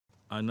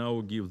I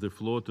now give the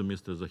floor to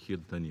Mr. Zahir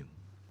Tanin.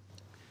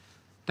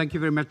 Thank you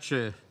very much,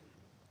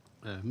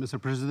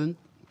 Mr. President.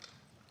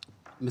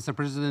 Mr.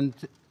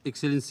 President,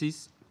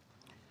 Excellencies,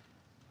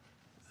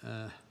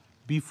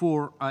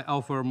 before I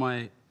offer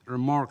my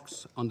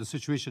remarks on the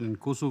situation in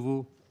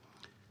Kosovo,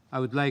 I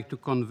would like to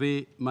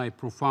convey my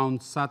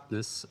profound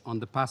sadness on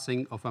the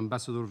passing of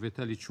Ambassador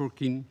Vitaly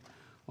Churkin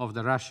of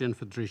the Russian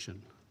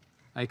Federation.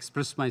 I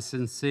express my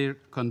sincere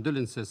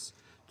condolences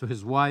to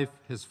his wife,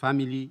 his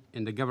family,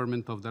 and the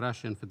government of the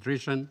Russian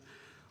Federation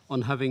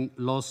on having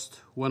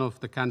lost one of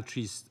the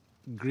country's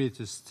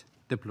greatest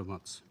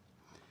diplomats.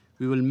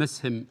 We will miss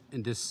him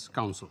in this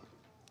council.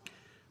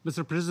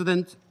 Mr.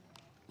 President,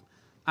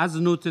 as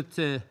noted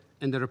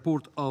in the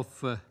report of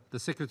the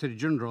Secretary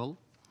General,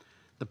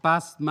 the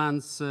past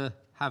months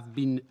have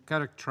been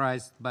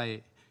characterized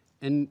by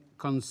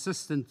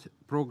inconsistent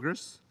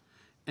progress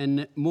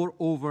and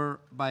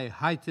moreover by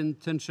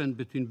heightened tension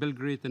between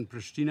Belgrade and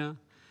Pristina,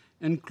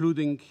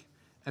 including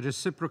a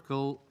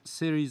reciprocal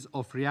series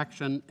of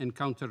reaction and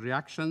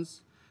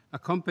counter-reactions,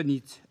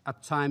 accompanied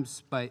at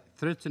times by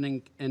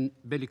threatening and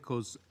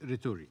bellicose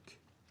rhetoric.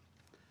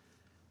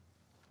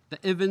 The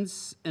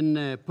events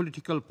in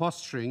political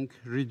posturing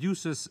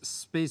reduces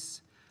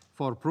space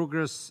for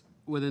progress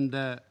within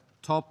the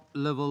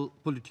top-level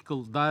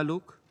political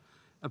dialogue,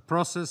 a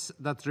process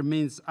that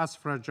remains as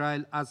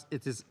fragile as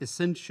it is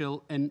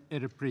essential and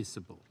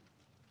irrepressible.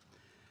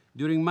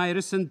 During my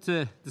recent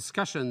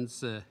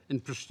discussions in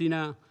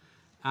Pristina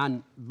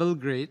and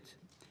Belgrade,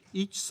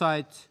 each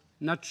side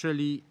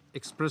naturally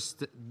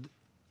expressed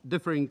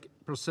differing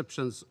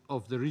perceptions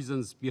of the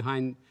reasons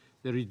behind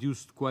the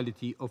reduced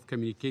quality of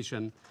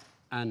communication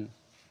and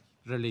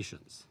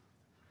relations,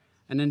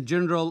 and in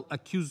general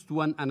accused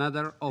one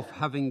another of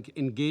having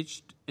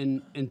engaged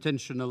in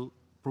intentional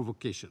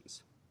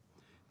provocations.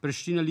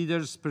 Pristina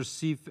leaders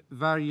perceive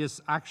various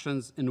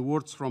actions and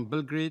words from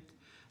Belgrade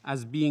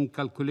as being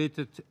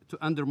calculated to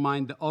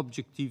undermine the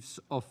objectives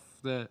of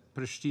the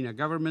Pristina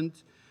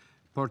government,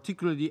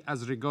 particularly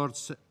as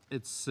regards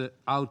its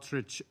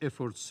outreach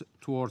efforts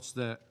towards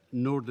the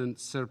northern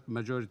Serb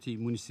majority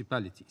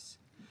municipalities.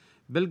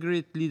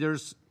 Belgrade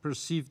leaders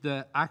perceive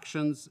the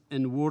actions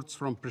and words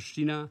from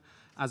Pristina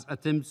as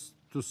attempts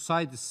to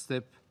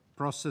sidestep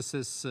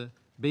processes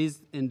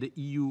based in the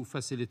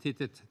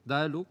EU-facilitated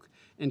dialogue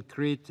and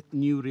create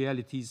new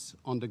realities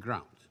on the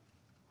ground.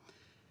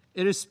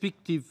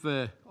 Irrespective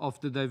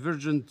of the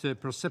divergent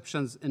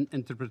perceptions and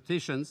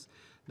interpretations,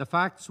 the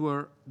facts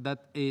were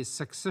that a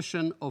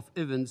succession of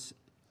events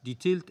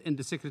detailed in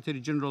the Secretary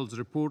General's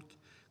report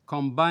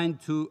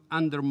combined to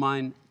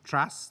undermine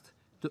trust,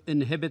 to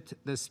inhibit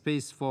the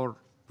space for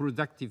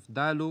productive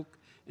dialogue,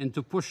 and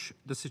to push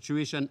the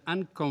situation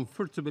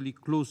uncomfortably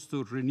close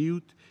to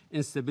renewed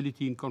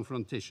instability and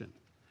confrontation.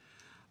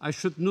 I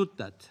should note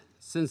that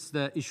since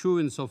the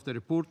issuance of the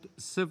report,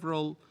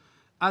 several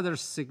other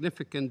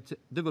significant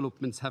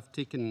developments have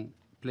taken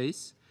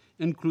place,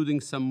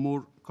 including some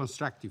more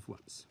constructive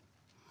ones.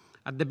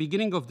 At the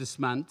beginning of this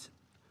month,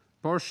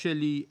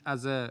 partially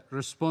as a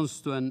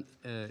response to an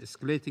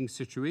escalating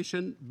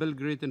situation,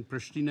 Belgrade and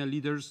Pristina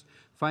leaders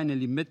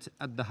finally met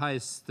at the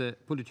highest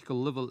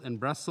political level in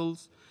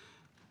Brussels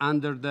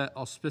under the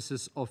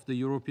auspices of the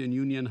European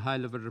Union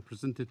High-Level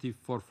Representative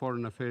for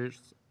Foreign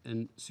Affairs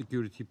and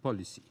Security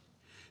Policy.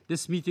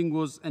 This meeting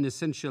was an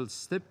essential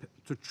step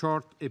to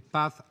chart a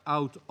path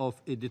out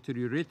of a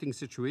deteriorating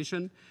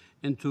situation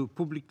and to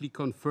publicly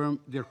confirm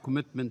their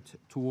commitment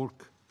to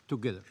work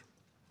together.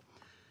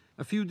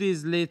 A few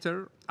days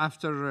later,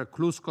 after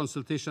close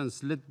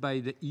consultations led by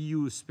the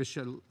EU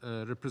Special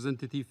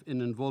Representative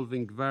and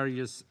involving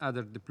various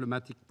other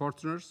diplomatic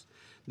partners,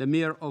 the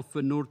Mayor of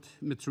North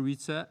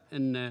Mitrovica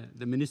and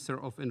the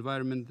Minister of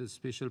Environment and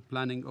Spatial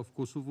Planning of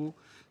Kosovo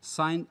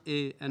signed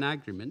an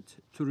agreement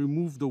to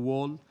remove the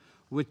wall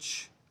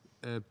which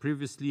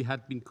previously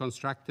had been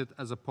constructed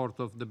as a part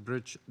of the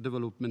bridge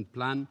development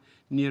plan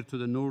near to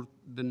the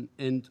northern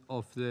end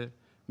of the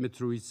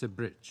Mitrovica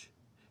Bridge.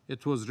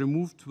 It was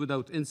removed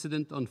without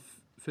incident on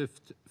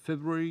 5th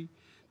February.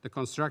 The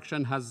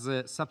construction has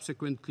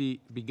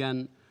subsequently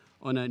begun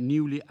on a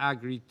newly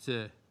agreed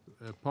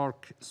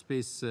park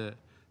space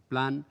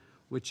plan,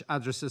 which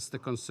addresses the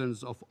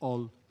concerns of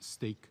all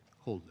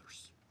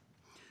stakeholders.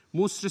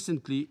 Most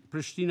recently,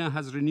 Pristina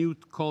has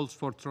renewed calls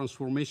for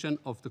transformation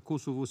of the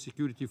Kosovo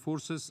security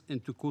forces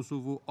into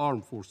Kosovo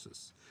armed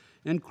forces,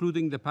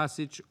 including the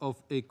passage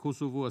of a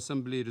Kosovo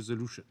Assembly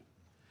resolution.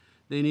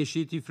 The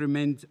initiative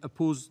remained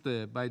opposed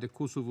by the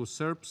Kosovo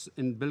Serbs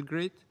in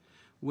Belgrade,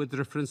 with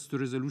reference to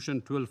Resolution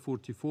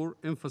 1244,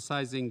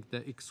 emphasizing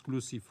the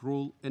exclusive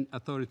role and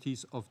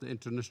authorities of the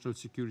International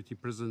Security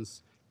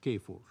Presence,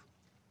 KFOR.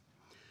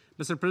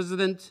 Mr.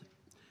 President,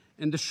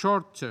 in the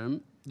short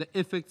term, the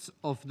effects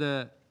of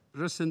the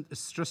recent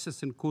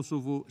stresses in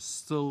Kosovo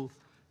still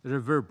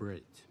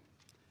reverberate.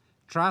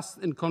 Trust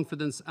and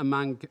confidence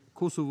among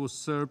Kosovo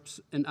Serbs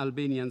and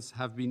Albanians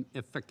have been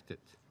affected.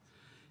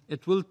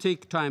 It will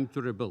take time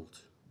to rebuild.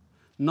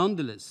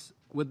 Nonetheless,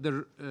 with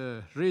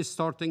the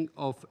restarting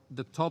of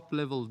the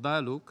top-level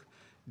dialogue,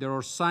 there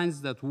are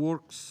signs that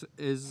work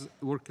is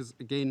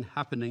again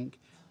happening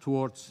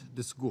towards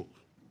this goal.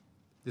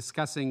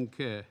 Discussing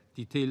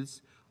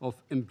details of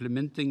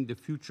implementing the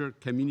future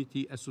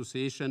community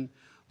association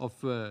of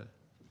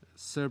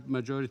Serb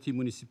majority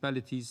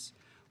municipalities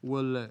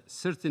will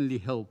certainly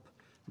help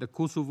the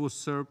Kosovo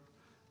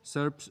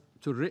Serbs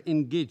to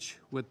re-engage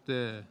with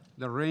the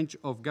range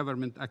of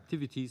government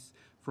activities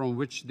from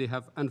which they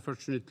have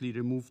unfortunately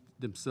removed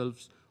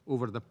themselves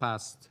over the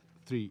past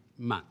 3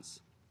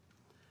 months.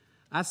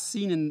 As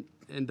seen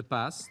in the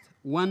past,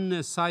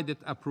 one-sided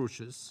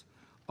approaches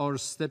or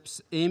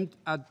steps aimed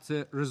at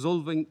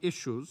resolving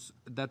issues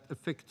that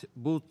affect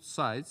both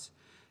sides,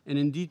 and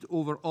indeed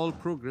overall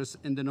progress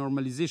in the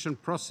normalization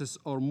process,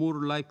 are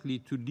more likely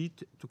to lead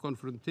to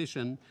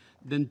confrontation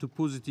than to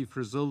positive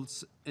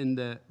results in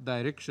the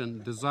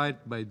direction desired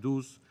by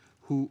those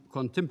who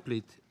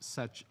contemplate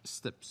such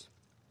steps.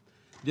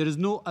 There is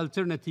no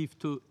alternative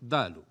to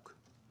dialogue.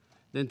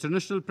 The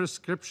international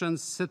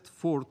prescriptions set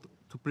forth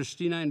to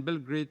Pristina and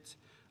Belgrade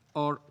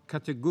are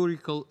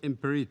categorical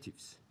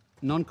imperatives: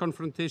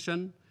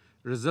 non-confrontation,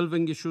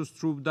 resolving issues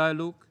through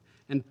dialogue,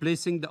 and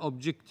placing the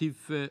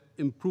objective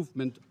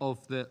improvement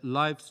of the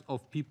lives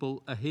of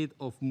people ahead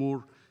of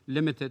more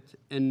limited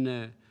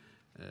and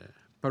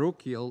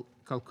parochial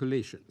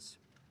calculations.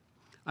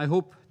 I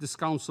hope this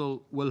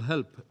Council will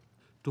help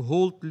to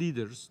hold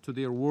leaders to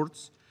their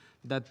words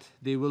that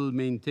they will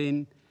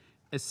maintain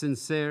a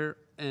sincere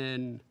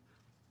and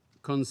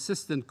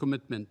consistent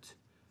commitment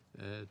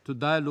to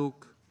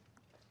dialogue,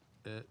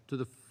 to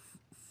the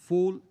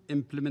full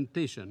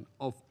implementation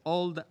of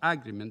all the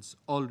agreements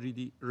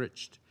already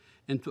reached,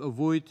 and to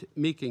avoid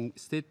making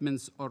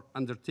statements or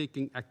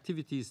undertaking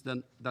activities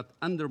that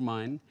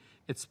undermine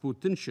its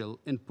potential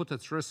and put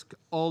at risk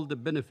all the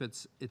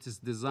benefits it is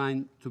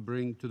designed to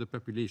bring to the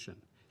population: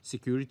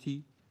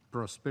 security,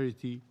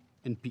 prosperity,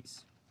 and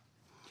peace.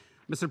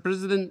 Mr.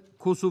 President,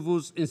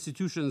 Kosovo's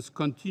institutions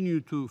continue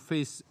to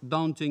face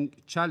daunting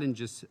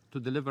challenges to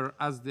deliver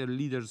as their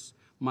leaders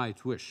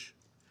might wish.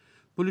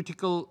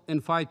 Political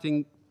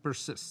infighting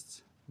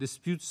persists.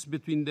 Disputes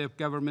between the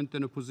government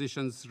and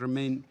oppositions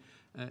remain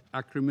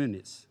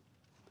acrimonious.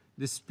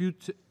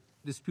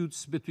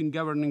 Disputes between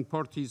governing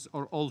parties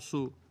are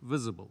also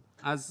visible,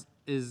 as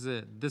is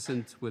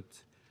dissent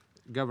with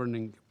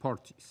governing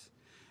parties.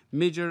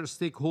 Major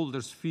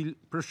stakeholders feel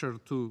pressure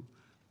to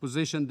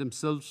position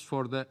themselves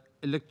for the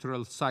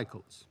electoral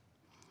cycles,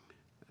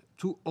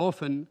 too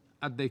often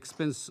at the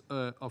expense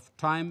of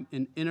time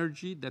and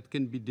energy that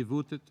can be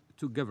devoted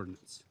to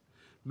governance.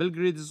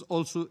 Belgrade is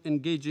also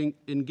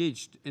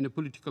engaged in a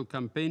political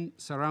campaign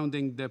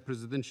surrounding the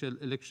presidential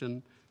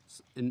elections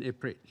in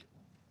April.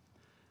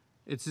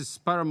 It is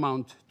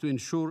paramount to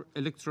ensure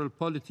electoral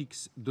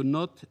politics do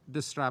not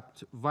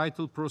disrupt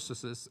vital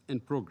processes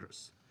and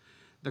progress,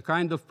 the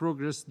kind of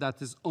progress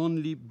that is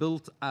only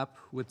built up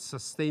with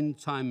sustained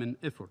time and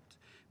effort,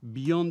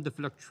 beyond the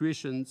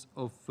fluctuations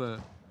of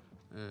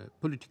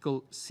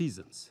political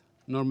seasons.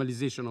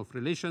 Normalization of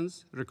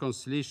relations,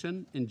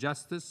 reconciliation, and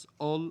justice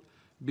all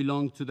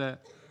belong to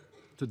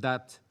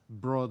that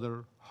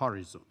broader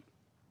horizon.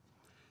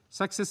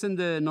 Success in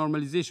the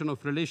normalization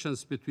of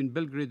relations between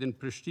Belgrade and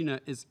Pristina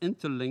is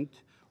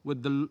interlinked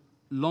with the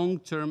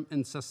long-term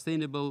and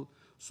sustainable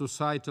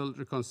societal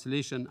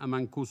reconciliation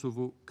among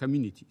Kosovo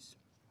communities.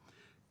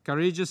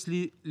 Courageous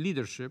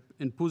leadership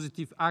and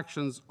positive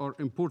actions are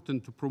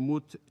important to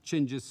promote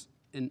changes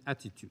in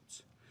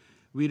attitudes.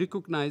 We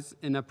recognize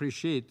and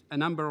appreciate a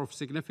number of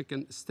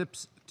significant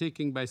steps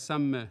taken by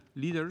some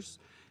leaders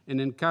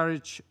and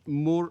encourage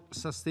more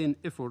sustained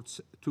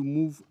efforts to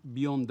move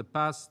beyond the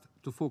past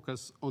to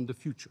focus on the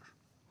future.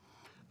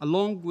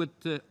 Along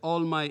with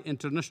all my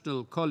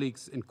international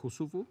colleagues in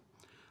Kosovo,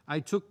 I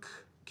took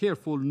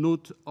careful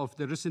note of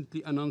the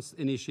recently announced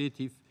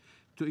initiative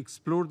to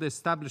explore the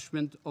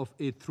establishment of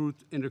a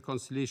Truth and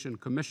Reconciliation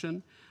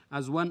Commission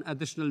as one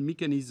additional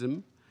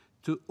mechanism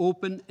to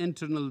open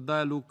internal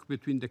dialogue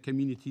between the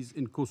communities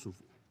in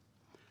Kosovo.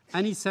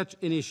 Any such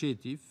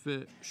initiative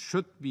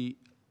should be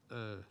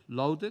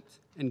lauded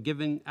and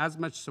given as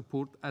much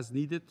support as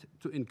needed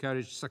to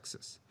encourage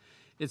success.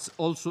 It's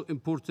also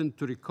important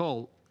to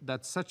recall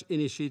that such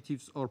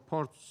initiatives are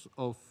parts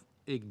of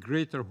a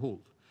greater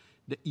whole.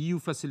 The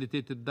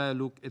EU-facilitated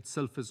dialogue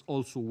itself is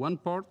also one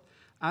part,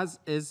 as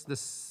is the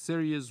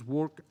serious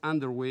work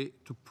underway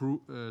to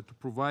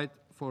provide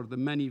for the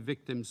many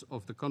victims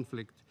of the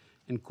conflict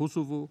in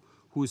Kosovo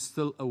who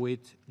still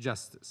await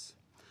justice.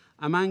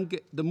 Among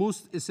the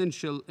most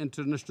essential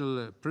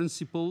international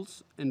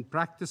principles and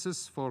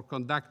practices for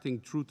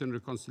conducting truth and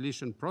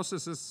reconciliation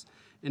processes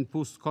in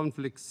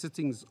post-conflict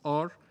settings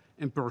are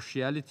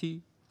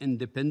impartiality,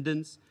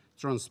 independence,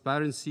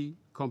 transparency,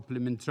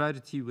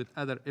 complementarity with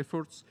other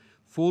efforts,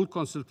 full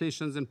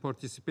consultations and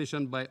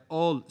participation by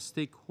all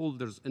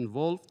stakeholders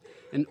involved,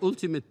 and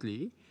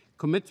ultimately,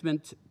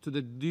 commitment to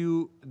the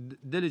due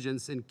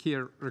diligence and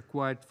care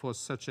required for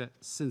such a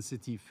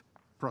sensitive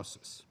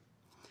process.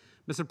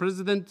 Mr.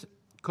 President,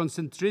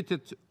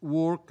 concentrated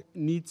work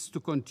needs to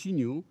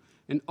continue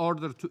in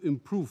order to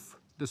improve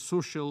the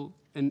social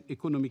and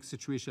economic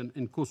situation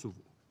in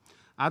Kosovo.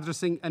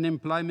 Addressing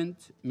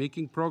unemployment,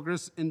 making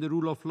progress in the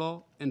rule of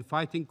law, and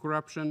fighting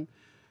corruption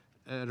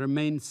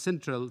remain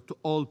central to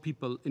all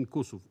people in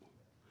Kosovo.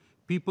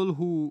 People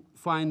who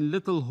find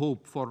little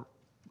hope for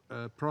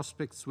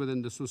prospects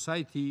within the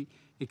society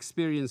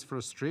experience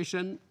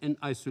frustration and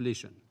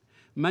isolation.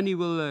 Many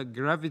will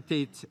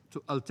gravitate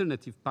to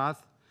alternative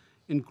paths,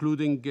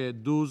 including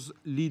those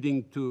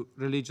leading to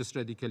religious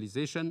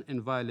radicalization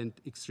and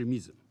violent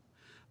extremism.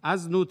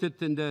 As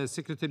noted in the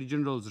Secretary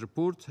General's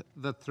report,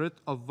 the threat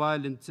of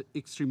violent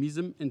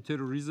extremism and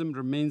terrorism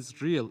remains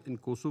real in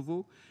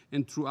Kosovo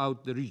and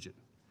throughout the region.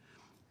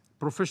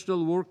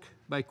 Professional work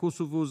by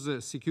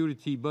Kosovo's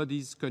security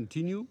bodies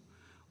continue,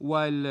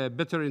 while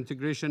better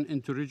integration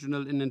into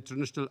regional and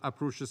international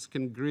approaches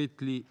can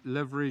greatly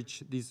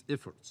leverage these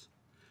efforts.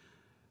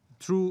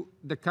 Through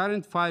the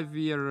current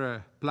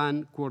 5-year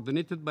plan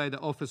coordinated by the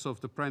Office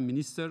of the Prime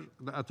Minister,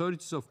 the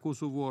authorities of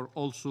Kosovo are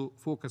also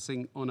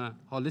focusing on a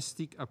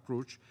holistic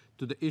approach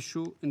to the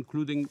issue,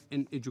 including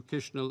in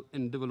educational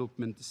and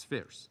development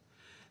spheres.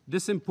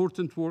 This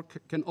important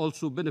work can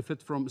also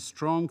benefit from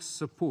strong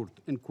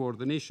support and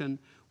coordination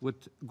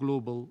with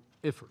global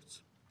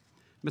efforts.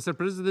 Mr.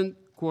 President,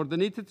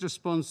 coordinated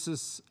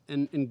responses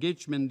and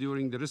engagement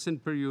during the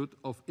recent period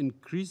of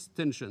increased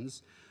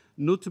tensions,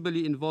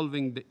 notably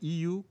involving the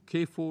EU,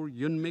 KFOR,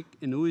 UNMIK,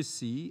 and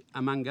OSCE,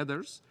 among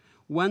others,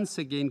 once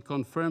again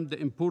confirmed the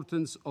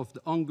importance of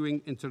the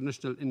ongoing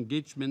international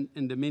engagement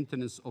in the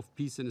maintenance of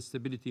peace and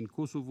stability in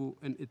Kosovo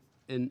and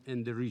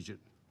in the region.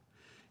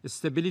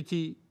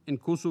 Stability in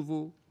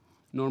Kosovo,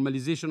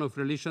 normalization of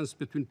relations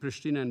between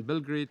Pristina and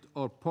Belgrade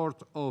are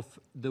part of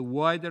the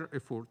wider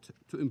effort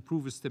to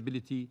improve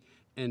stability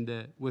in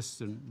the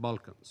Western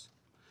Balkans.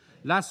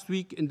 Last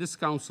week in this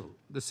Council,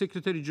 the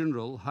Secretary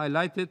General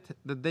highlighted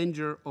the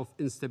danger of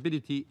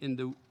instability in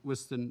the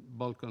Western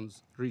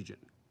Balkans region.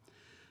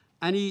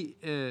 Any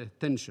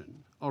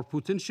tension or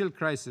potential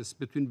crisis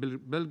between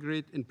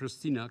Belgrade and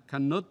Pristina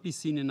cannot be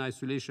seen in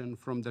isolation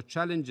from the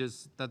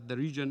challenges that the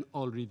region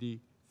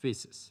already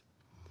faces.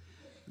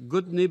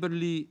 Good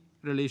neighborly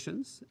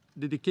relations,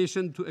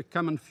 dedication to a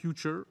common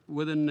future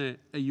within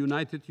a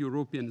united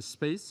European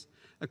space,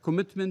 a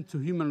commitment to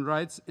human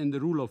rights and the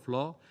rule of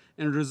law,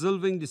 and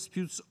resolving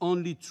disputes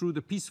only through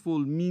the peaceful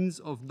means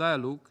of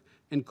dialogue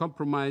and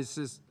compromise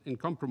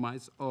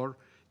are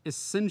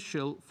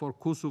essential for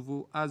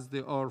Kosovo as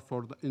they are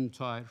for the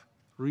entire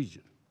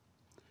region.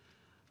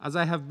 As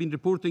I have been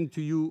reporting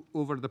to you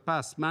over the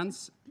past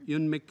months,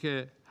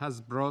 UNMIK has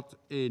brought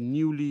a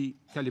newly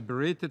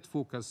calibrated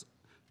focus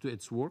to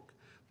its work,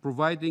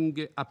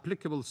 providing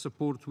applicable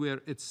support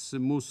where it's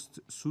most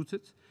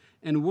suited,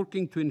 and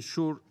working to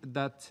ensure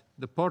that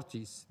the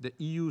parties, the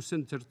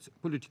EU-centered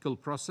political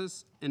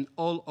process, and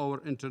all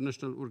our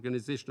international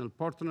organizational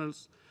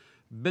partners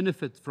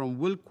benefit from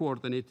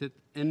well-coordinated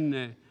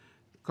and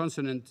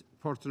consonant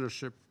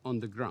partnership on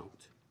the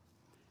ground.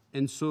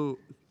 And so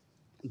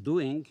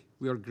doing,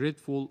 we are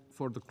grateful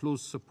for the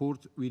close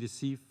support we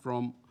receive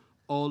from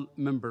all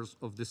members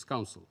of this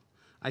Council.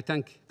 I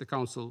thank the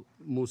Council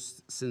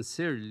most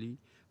sincerely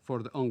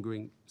for the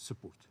ongoing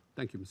support.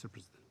 Thank you, Mr.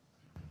 President.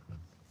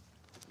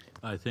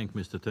 I thank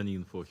Mr.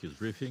 Tanin for his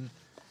briefing.